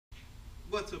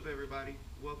What's up, everybody?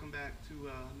 Welcome back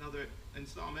to another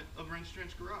installment of Wrench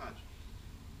Trench Garage.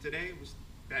 Today was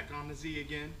back on the Z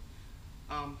again.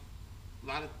 A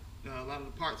lot of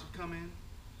the parts have come in,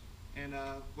 and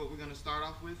what we're going to start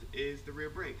off with is the rear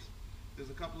brakes. There's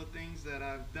a couple of things that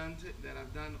I've done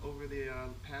over the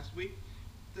past week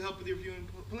to help with your viewing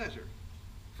pleasure.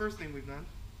 First thing we've done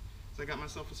is I got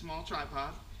myself a small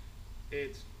tripod.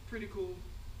 It's pretty cool,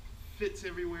 fits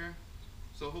everywhere.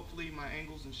 So hopefully my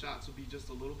angles and shots will be just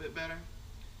a little bit better.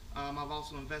 I've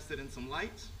also invested in some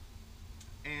lights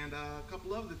and a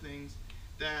couple other things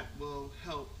that will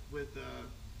help with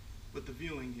the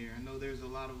viewing here. I know there's a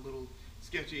lot of little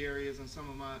sketchy areas in some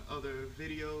of my other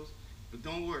videos, but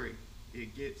don't worry,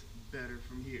 it gets better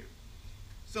from here.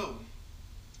 So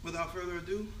without further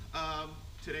ado,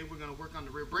 today we're going to work on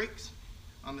the rear brakes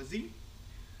on the Z,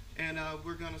 and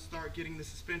we're going to start getting the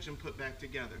suspension put back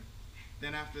together.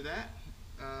 Then after that,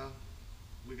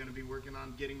 we're going to be working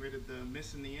on getting rid of the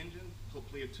miss in the engine.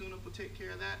 Hopefully a tune-up will take care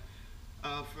of that.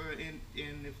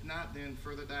 And if not, then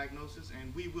further diagnosis,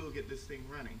 and we will get this thing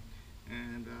running.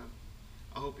 And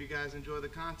I hope you guys enjoy the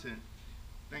content.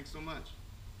 Thanks so much.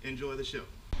 Enjoy the show.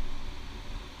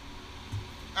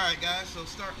 Alright guys, so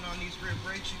starting on these rear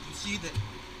brakes, you can see that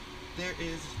there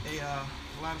is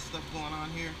a lot of stuff going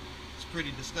on here. It's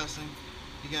pretty disgusting.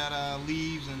 You got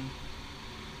leaves and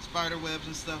spider webs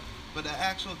and stuff, but the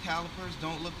actual calipers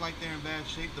don't look like they're in bad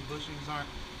shape. The bushings aren't,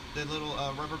 the little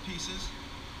rubber pieces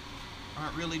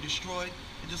aren't really destroyed.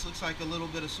 It just looks like a little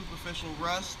bit of superficial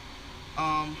rust.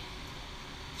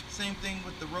 Same thing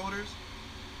with the rotors.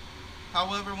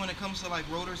 However, when it comes to like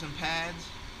rotors and pads,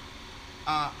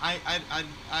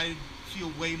 I feel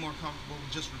way more comfortable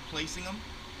just replacing them.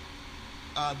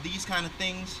 These kind of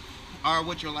things are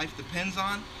what your life depends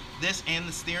on. This and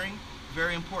the steering,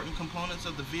 very important components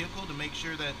of the vehicle to make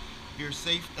sure that you're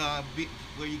safe,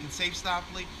 where you can stop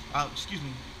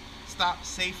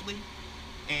safely,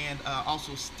 and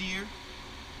also steer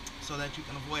so that you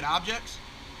can avoid objects.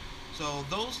 So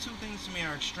those two things to me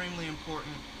are extremely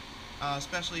important,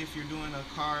 especially if you're doing a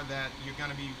car that you're going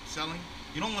to be selling.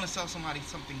 You don't want to sell somebody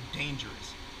something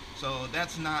dangerous. So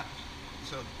that's not,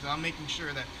 so I'm making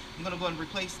sure that I'm going to go ahead and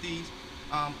replace these,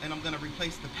 and I'm going to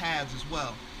replace the pads as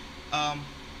well.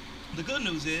 The good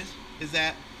news is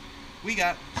that we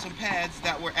got some pads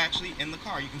that were actually in the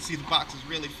car. You can see the box is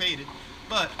really faded,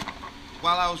 but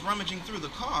while I was rummaging through the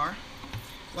car,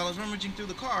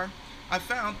 I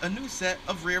found a new set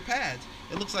of rear pads.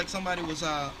 It looks like somebody was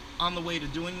on the way to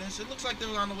doing this. It looks like they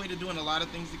were on the way to doing a lot of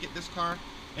things to get this car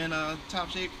in top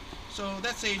shape. So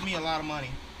that saved me a lot of money.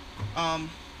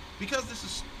 Because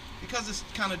this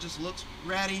kind of just looks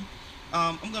ratty,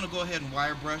 I'm gonna go ahead and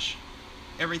wire brush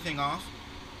everything off.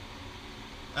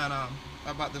 And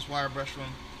I bought this wire brush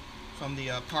from the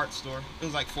parts store. It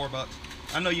was like $4.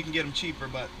 I know you can get them cheaper,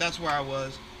 but that's where I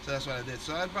was, so that's what I did.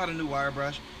 So I bought a new wire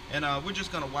brush, and we're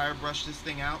just gonna wire brush this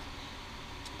thing out,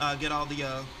 get all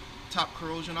the top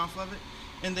corrosion off of it,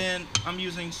 and then I'm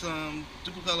using some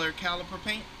dual color caliper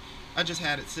paint. I just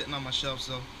had it sitting on my shelf,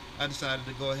 so I decided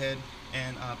to go ahead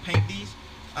and paint these.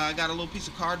 I got a little piece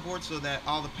of cardboard so that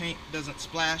all the paint doesn't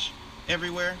splash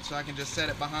everywhere, so I can just set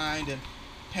it behind and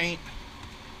paint.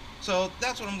 So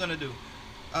that's what I'm going to do.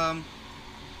 I'm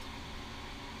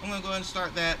going to go ahead and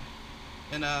start that,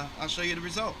 and I'll show you the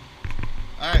result.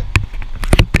 Alright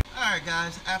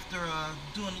guys, after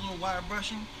doing a little wire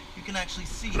brushing, you can actually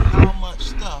see how much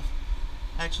stuff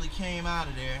actually came out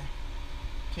of there.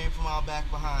 Came from all back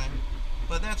behind.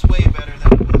 But that's way better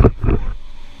than it was before.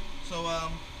 So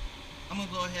I'm going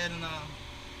to go ahead and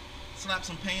slap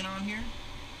some paint on here.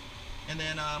 And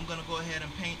then I'm going to go ahead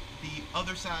and paint the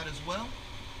other side as well.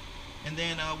 And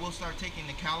then we'll start taking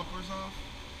the calipers off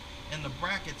and the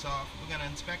brackets off. We're going to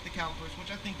inspect the calipers, which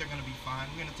I think they're going to be fine.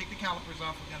 We're going to take the calipers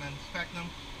off, we're going to inspect them,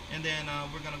 and then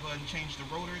we're going to go ahead and change the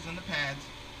rotors and the pads.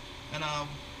 And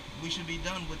we should be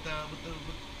done with the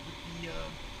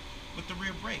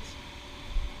rear brakes.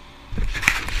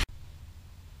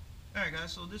 Alright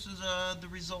guys, so this is the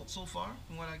result so far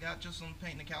from what I got just on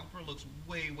painting the caliper. It looks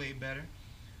way better.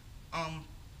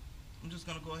 I'm just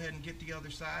going to go ahead and get the other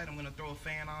side. I'm going to throw a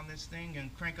fan on this thing and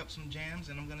crank up some jams,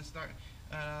 and I'm going to start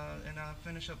and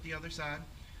finish up the other side.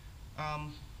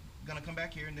 I'm going to come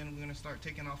back here, and then we're going to start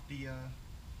taking off the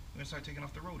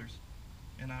rotors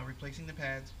and replacing the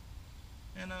pads.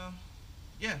 And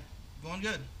yeah, going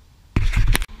good.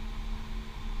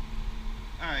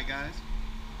 Alright guys,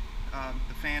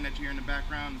 the fan that you hear in the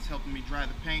background is helping me dry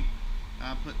the paint.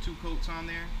 I put 2 coats on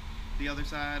there. The other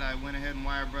side I went ahead and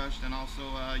wire brushed, and also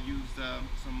used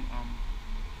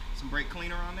some brake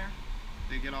cleaner on there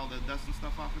to get all the dust and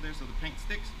stuff off of there so the paint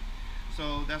sticks. So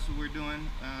So that's what we're doing.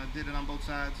 Did it on both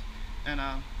sides, and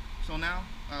so now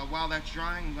while that's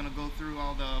drying, I'm going to go through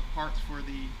all the parts for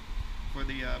the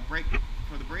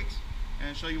brakes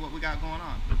and show you what we got going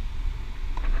on.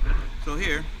 So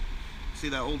here, see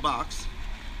that old box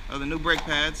of the new brake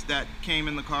pads that came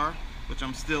in the car, which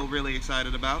I'm still really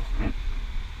excited about.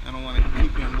 I don't want to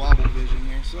keep you in wobble vision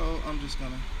here, so I'm just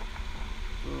gonna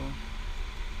go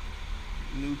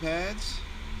new pads.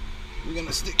 We're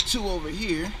gonna stick 2 over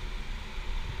here,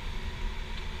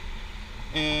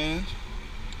 and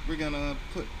we'll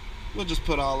just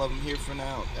put all of them here for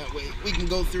now. That way we can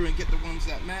go through and get the ones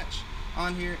that match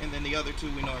on here, and then the other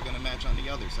 2 we know are gonna match on the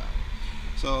other side.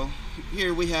 So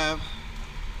here we have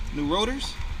new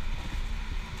rotors.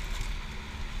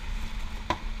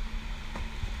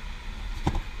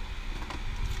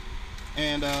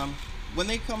 And when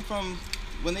they come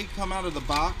out of the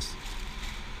box,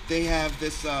 they have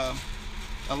this a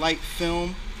light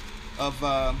film of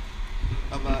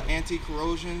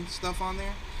anti-corrosion stuff on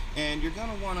there, and you're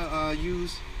gonna want to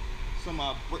use some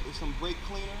brake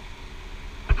cleaner.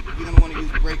 You're gonna want to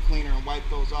use brake cleaner and wipe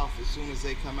those off as soon as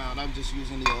they come out. I'm just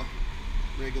using the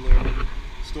regular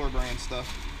store brand stuff.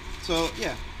 So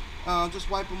yeah, just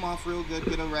wipe them off real good.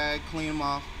 Get a rag, clean them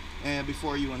off, and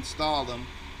before you install them.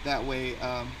 That way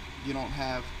you don't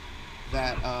have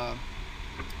that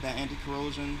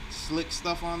anti-corrosion slick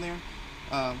stuff on there,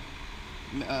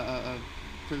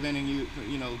 preventing you,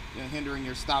 hindering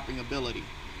your stopping ability.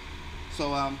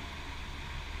 So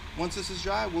once this is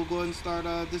dry, we'll go ahead and start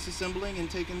disassembling and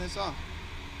taking this off.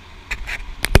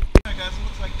 Alright guys, it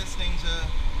looks like this thing's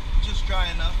just dry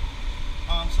enough.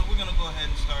 So we're gonna go ahead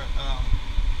and start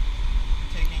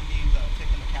taking the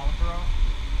caliper off,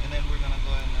 and then we're gonna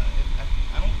go ahead and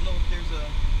I don't know if there's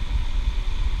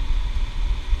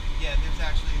there's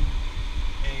actually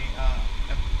a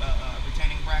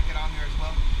retaining bracket on here as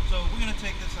well. So we're gonna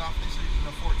take this off. This is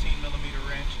a 14mm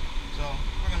wrench. So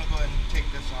we're gonna go ahead and take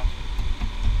this off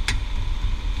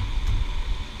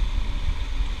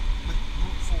with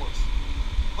brute force.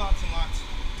 Lots and lots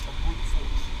of brute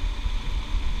force.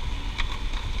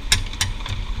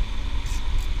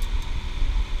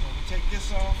 So we take this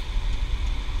off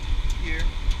here.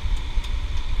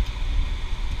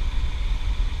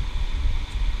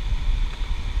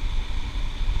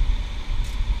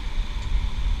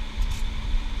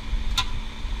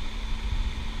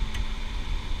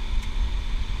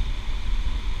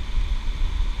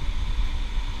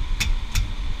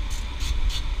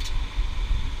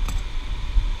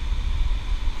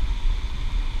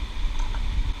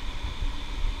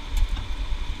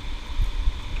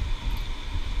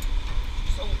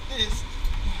 This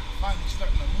finally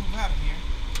starting to move out of here.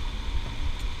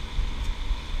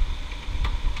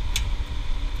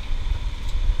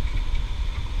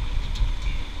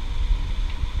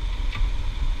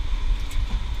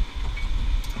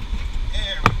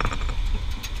 There we go.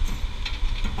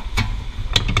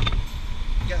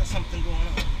 Got something going on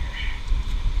here.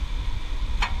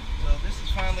 So this is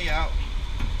finally out,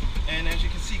 and as you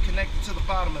can see, connected to the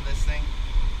bottom of this thing,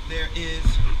 there is.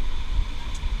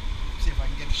 See if I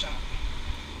can get a shot.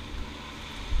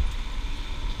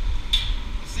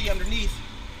 See underneath,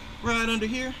 right under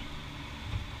here,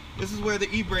 this is where the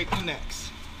e-brake connects.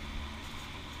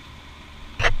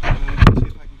 See if I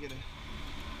can get a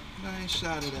nice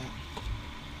shot of that.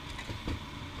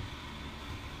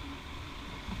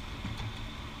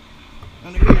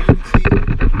 Under here you can see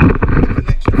the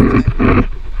connection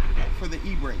for the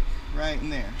e-brake right in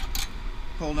there,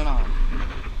 holding on.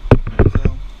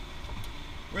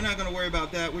 We're not going to worry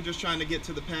about that. We're just trying to get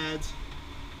to the pads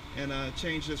and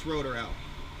change this rotor out.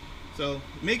 So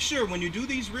make sure when you do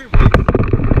these rear brakes,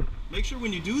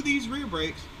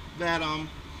 that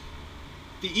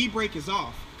the e-brake is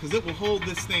off, because it will hold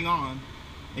this thing on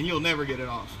and you'll never get it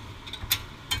off.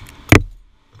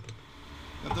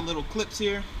 Got the little clips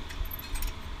here.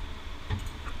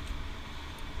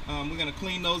 We're going to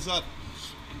clean those up.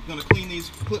 We're going to clean these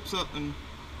clips up and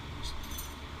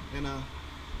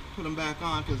put them back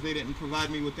on, because they didn't provide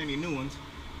me with any new ones.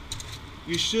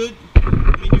 You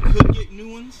could get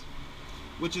new ones,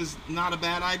 which is not a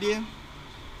bad idea,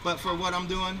 but for what I'm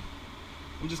doing,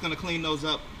 I'm just going to clean those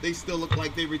up. They still look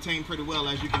like they retain pretty well,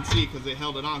 as you can see, because they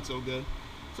held it on so good.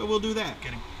 So we'll do that.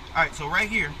 Alright, so right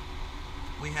here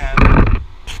we have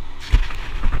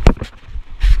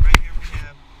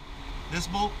this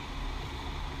bolt.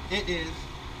 It is,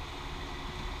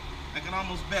 I can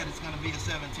almost bet it's going to be a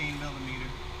 17mm.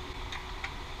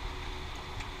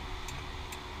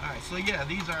 Alright, so yeah,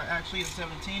 these are actually a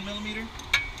 17mm,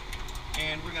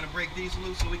 and we're going to break these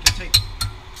loose so we can take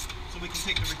the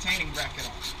retaining bracket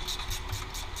off.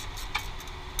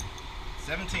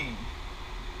 17.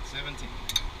 17.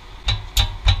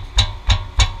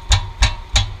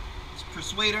 It's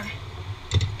Persuader.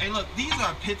 Hey look, these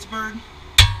are Pittsburgh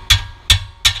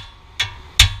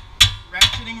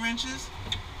ratcheting wrenches,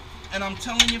 and I'm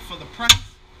telling you, for the price,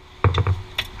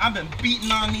 I've been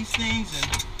beating on these things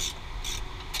and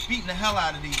beating the hell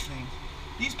out of these things.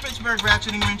 These Pittsburgh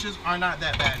ratcheting wrenches are not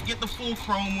that bad. Get the full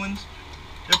chrome ones,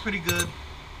 they're pretty good.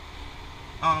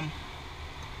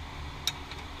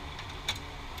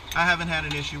 I haven't had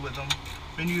an issue with them.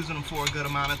 Been using them for a good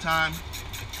amount of time.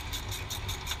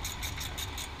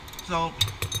 So,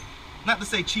 not to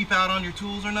say cheap out on your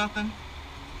tools or nothing,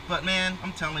 but man,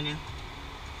 I'm telling you,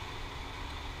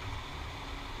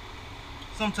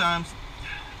 sometimes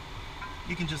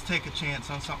you can just take a chance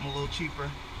on something a little cheaper.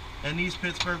 And these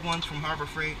Pittsburgh ones from Harbor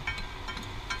Freight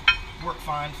work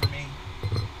fine for me.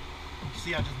 You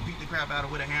see, I just beat the crap out of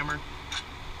it with a hammer,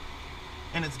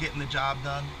 and it's getting the job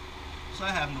done. So I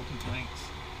have no complaints.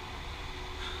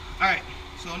 Alright,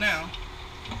 so now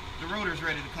the rotor's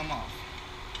ready to come off.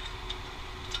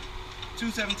 Two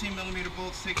 17mm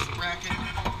bolts takes the bracket.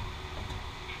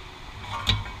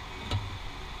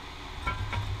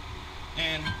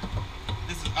 And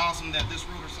this is awesome that this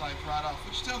rotor slides right off,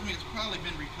 which tells me it's probably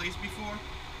been replaced before,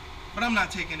 but I'm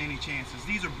not taking any chances.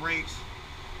 These are brakes,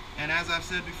 and as I've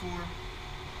said before,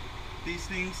 these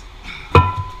things,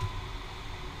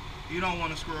 you don't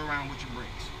want to screw around with your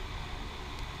brakes.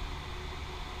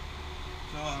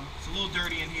 So it's a little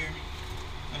dirty in here.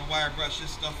 I'm gonna wire brush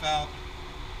this stuff out.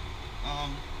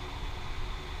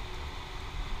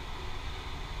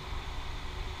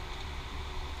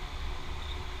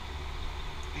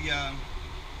 The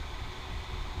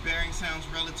bearing sounds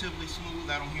relatively smooth.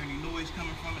 I don't hear any noise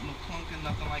coming from it, no clunking,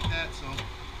 nothing like that. So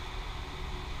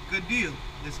good deal.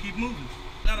 Let's keep moving.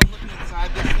 Now I'm looking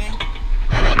inside this thing.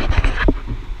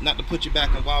 Not to put you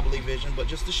back in wobbly vision, but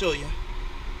just to show you.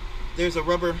 There's a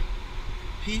rubber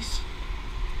piece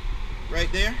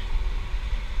right there.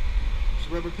 There's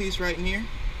a rubber piece right in here.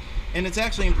 And it's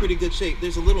actually in pretty good shape.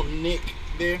 There's a little nick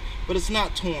there, but it's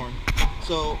not torn.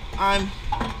 So I'm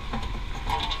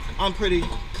pretty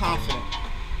confident,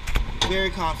 very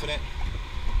confident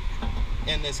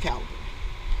in this caliper.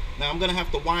 Now I'm gonna have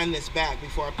to wind this back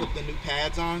before I put the new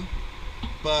pads on,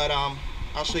 but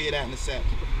I'll show you that in a sec.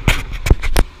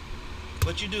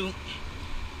 What you do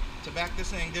to back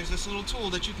this thing, there's this little tool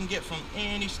that you can get from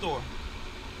any store,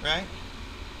 right?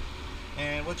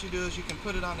 And what you do is you can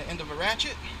put it on the end of a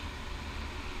ratchet,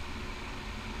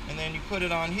 and then you put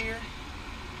it on here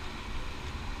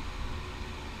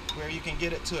where you can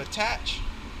get it to attach.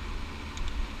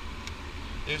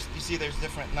 You see there's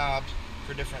different knobs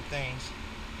for different things,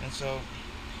 and so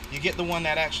you get the one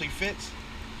that actually fits,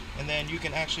 and then you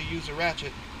can actually use a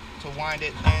ratchet to wind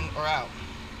it in or out.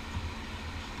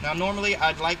 Now normally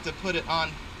I'd like to put it on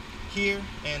here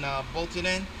and bolt it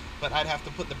in, but I'd have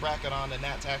to put the bracket on, and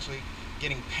that's actually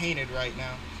getting painted right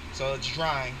now, so it's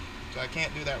drying, so I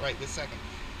can't do that right this second.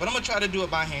 But I'm gonna try to do it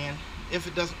by hand. If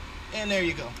it doesn't, and there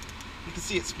you go. You can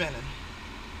see it spinning.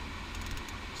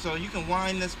 So you can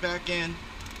wind this back in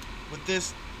with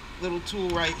this little tool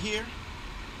right here.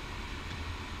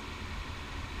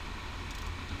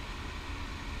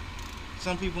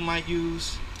 Some people might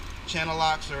use channel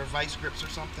locks or vice grips or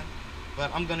something,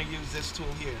 but I'm gonna use this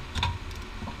tool here.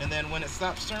 And then when it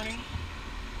stops turning,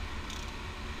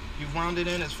 you've wound it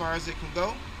in as far as it can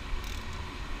go.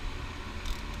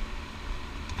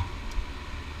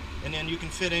 And then you can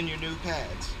fit in your new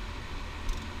pads.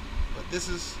 But this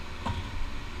is,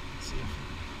 let's see if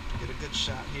we can get a good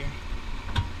shot here.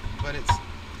 But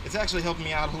it's actually helping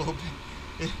me out a little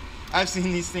bit. I've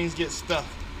seen these things get stuck,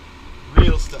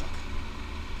 real stuck.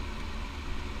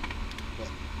 But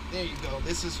there you go.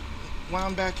 This is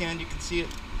wound back in. You can see it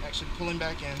actually pulling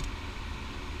back in.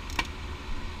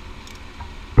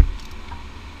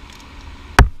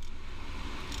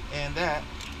 And that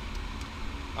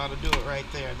ought to do it right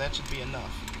there. That should be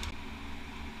enough.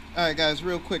 Alright guys,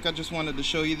 real quick, I just wanted to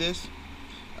show you this.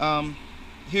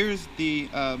 Here's the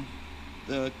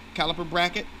caliper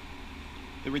bracket,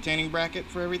 the retaining bracket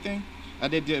for everything. I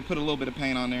did put a little bit of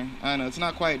paint on there. I know it's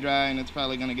not quite dry and it's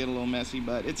probably going to get a little messy,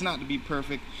 but it's not to be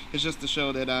perfect. It's just to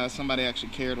show that somebody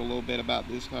actually cared a little bit about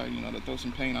this car, you know, to throw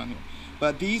some paint on here.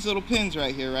 But these little pins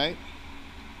right here, right?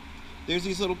 There's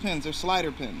these little pins. They're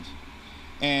slider pins.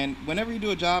 And whenever you do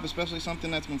a job, especially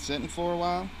something that's been sitting for a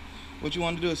while, what you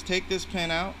want to do is take this pin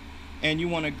out and you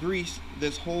want to grease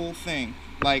this whole thing.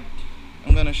 Like,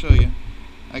 I'm going to show you.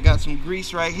 I got some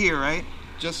grease right here, right?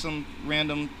 Just some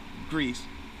random grease.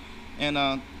 And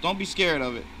don't be scared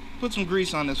of it. Put some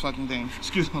grease on this fucking thing.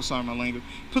 Excuse me, sorry my language.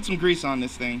 Put some grease on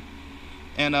this thing.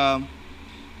 And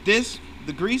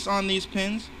The grease on these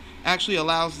pins actually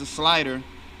allows the slider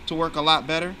to work a lot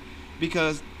better,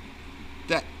 because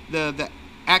the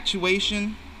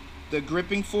actuation, the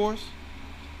gripping force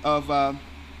of the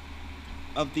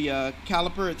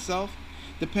caliper itself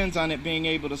depends on it being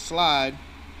able to slide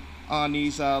on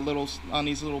these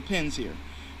little pins here.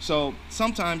 So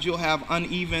sometimes you'll have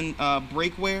uneven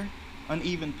brake wear,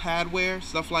 uneven pad wear,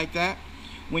 stuff like that.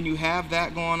 When you have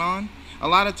that going on, a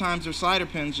lot of times their slider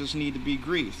pins just need to be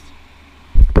greased.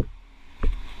 A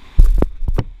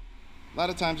lot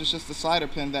of times it's just the slider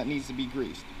pin that needs to be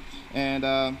greased. And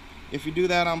if you do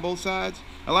that on both sides,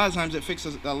 a lot of times it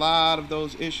fixes a lot of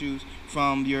those issues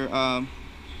from your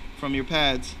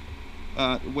pads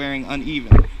wearing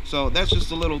uneven. So that's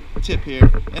just a little tip here,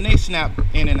 and they snap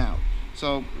in and out.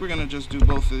 So we're gonna just do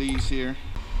both of these here.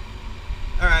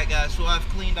 Alright guys, so I've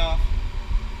cleaned off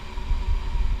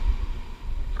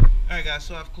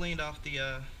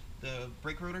the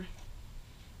brake rotor,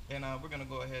 and we're gonna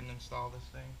go ahead and install this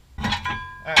thing.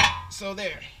 Alright, so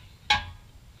there.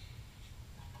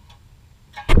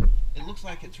 It looks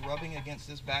like it's rubbing against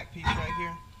this back piece right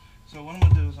here. So what I'm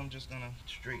gonna do is I'm just gonna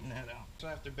straighten that out. So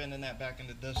after bending that back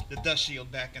into the dust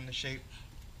shield back into shape,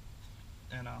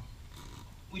 and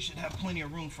we should have plenty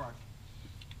of room for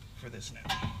this now.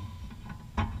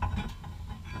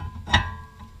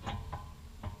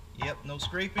 Yep, no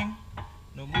scraping,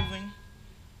 no moving.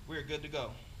 We're good to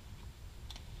go.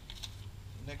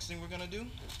 The next thing we're gonna do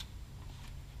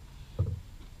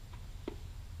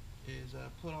is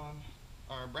put on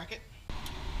our bracket.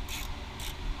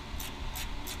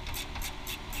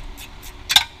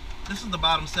 This is the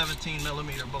bottom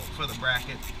 17mm bolt for the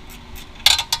bracket.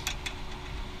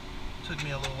 Took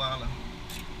me a little while to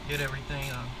get everything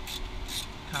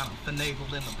kind of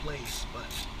finagled into place, but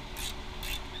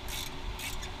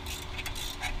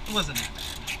it wasn't that bad.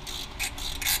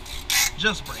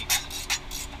 Just brakes.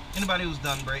 Anybody who's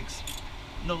done brakes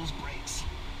knows brakes.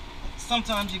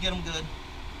 Sometimes you get them good.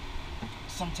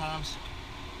 Sometimes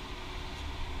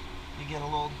you get a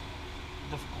little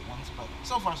difficult ones, but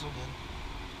so far so good.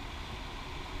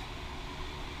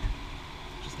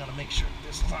 Just gotta make sure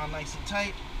this is on nice and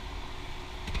tight.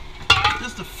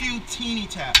 Just a few teeny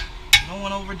taps. Don't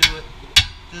want to overdo it.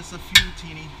 Just a few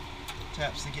teeny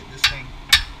taps to get this thing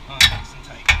on nice and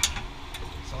tight.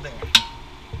 So there.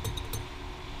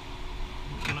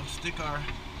 We're gonna stick our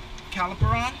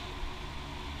caliper on.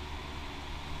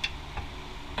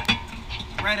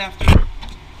 Right after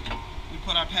we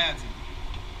put our pads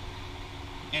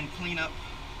in and clean up.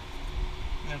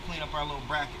 We're gonna clean up our little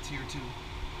brackets here too.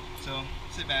 So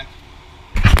sit back.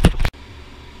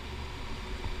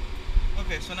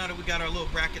 Okay, so now that we got our little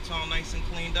brackets all nice and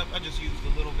cleaned up, I just used a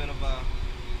little bit of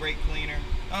brake cleaner.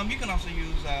 You can also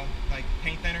use like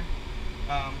paint thinner.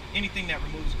 Anything that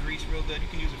removes grease real good, you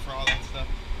can use it for all that stuff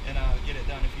and get it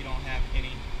done if you don't have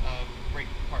any brake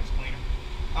parts cleaner.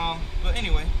 But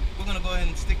anyway, we're gonna go ahead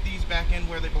and stick these back in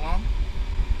where they belong.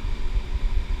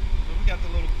 So we got the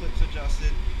little clips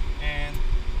adjusted and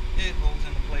it holds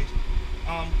into place.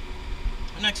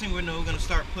 The next thing we're gonna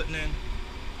start putting in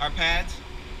our pads.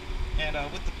 And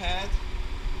with the pads,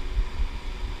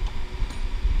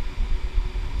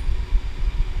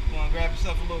 you want to grab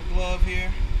yourself a little glove here.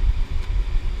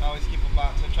 I always keep a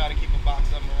box. I try to keep a box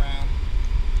of them around.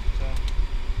 So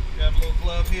grab a little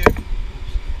glove here.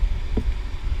 Oops.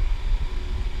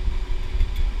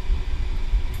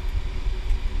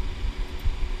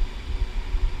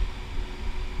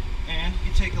 And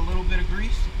you take a little bit of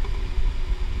grease,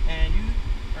 and you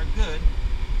are good.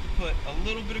 Put a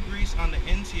little bit of grease on the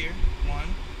ends here,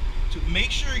 to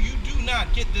make sure you do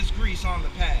not get this grease on the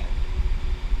pad.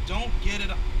 Don't get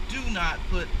it, do not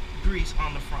put grease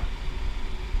on the front.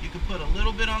 You can put a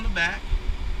little bit on the back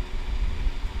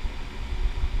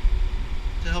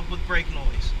to help with brake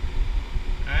noise.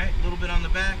 Alright, a little bit on the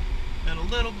back, and a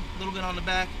little bit on the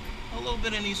back, a little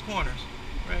bit in these corners,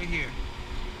 right here.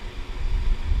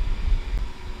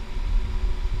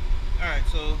 Alright,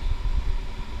 so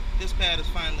this pad is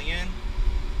finally in.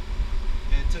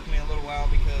 It took me a little while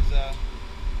because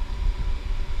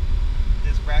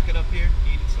this bracket up here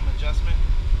needed some adjustment,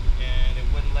 and it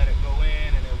wouldn't let it go in,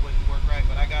 and it wouldn't work right,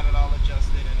 but I got it all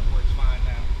adjusted and it works fine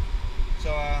now.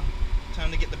 So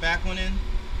time to get the back one in.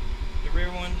 The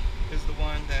rear one is the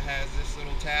one that has this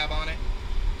little tab on it,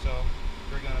 so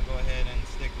we're gonna go ahead and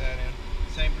stick that in.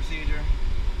 Same procedure,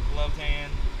 gloved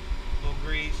hand, little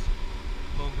grease,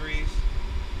 little grease,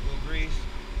 little grease.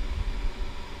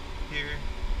 Here,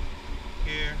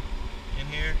 here, and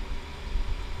here.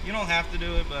 You don't have to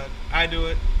do it, but I do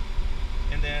it.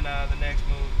 And then the next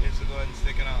move is to go ahead and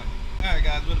stick it on. Alright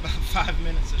guys, with about 5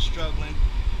 minutes of struggling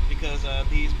because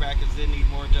these brackets did need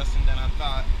more adjusting than I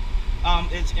thought.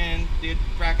 It's in, the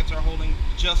brackets are holding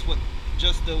just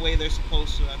the way they're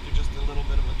supposed to after just a little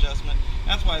bit of adjustment.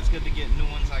 That's why it's good to get new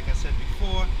ones, like I said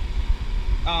before.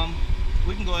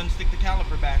 We can go ahead and stick the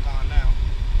caliper back on now.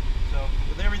 So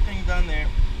with everything done there,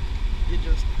 you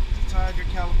just slide your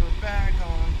caliper back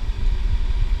on.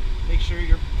 Make sure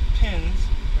your pins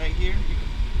right here, you can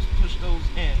just push those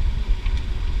in,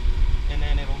 and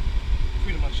then it'll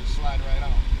pretty much just slide right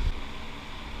on.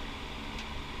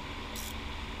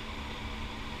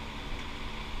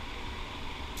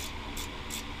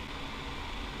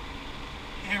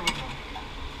 There we go.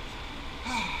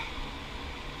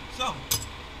 So,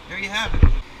 there you have it.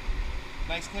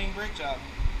 Nice clean brake job.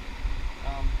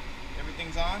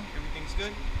 Everything's on, everything's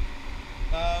good.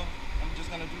 I'm just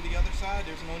going to do the other side.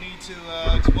 There's no need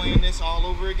to explain this all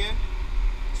over again.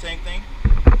 Same thing.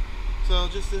 So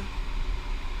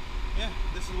yeah,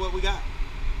 this is what we got.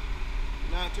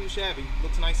 Not too shabby.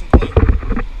 Looks nice and clean.